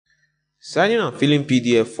Signing and filling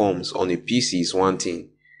PDF forms on a PC is one thing.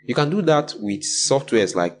 You can do that with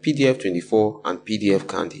softwares like PDF24 and PDF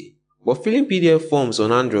Candy. But filling PDF forms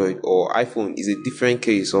on Android or iPhone is a different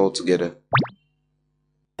case altogether.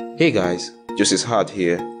 Hey guys, Justice Hard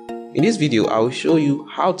here. In this video, I will show you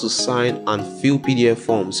how to sign and fill PDF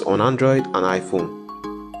forms on Android and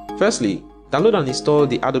iPhone. Firstly, download and install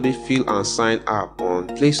the Adobe Fill and Sign app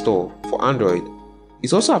on Play Store for Android.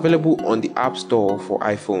 It's also available on the App Store for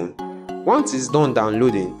iPhone. Once it's done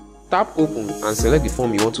downloading, tap Open and select the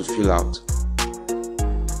form you want to fill out.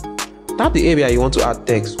 Tap the area you want to add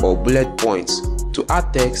text or bullet points to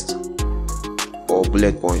add text or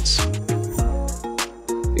bullet points.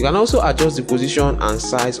 You can also adjust the position and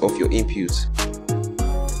size of your input.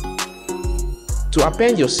 To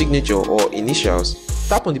append your signature or initials,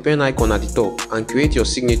 tap on the pen icon at the top and create your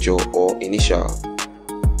signature or initial.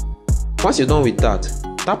 Once you're done with that,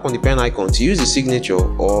 tap on the pen icon to use the signature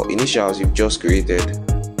or initials you've just created.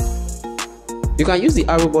 You can use the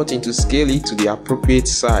arrow button to scale it to the appropriate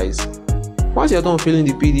size. Once you're done filling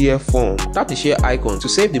the PDF form, tap the share icon to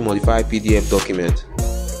save the modified PDF document.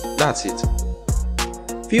 That's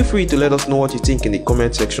it. Feel free to let us know what you think in the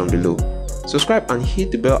comment section below. Subscribe and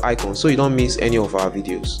hit the bell icon so you don't miss any of our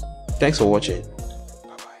videos. Thanks for watching.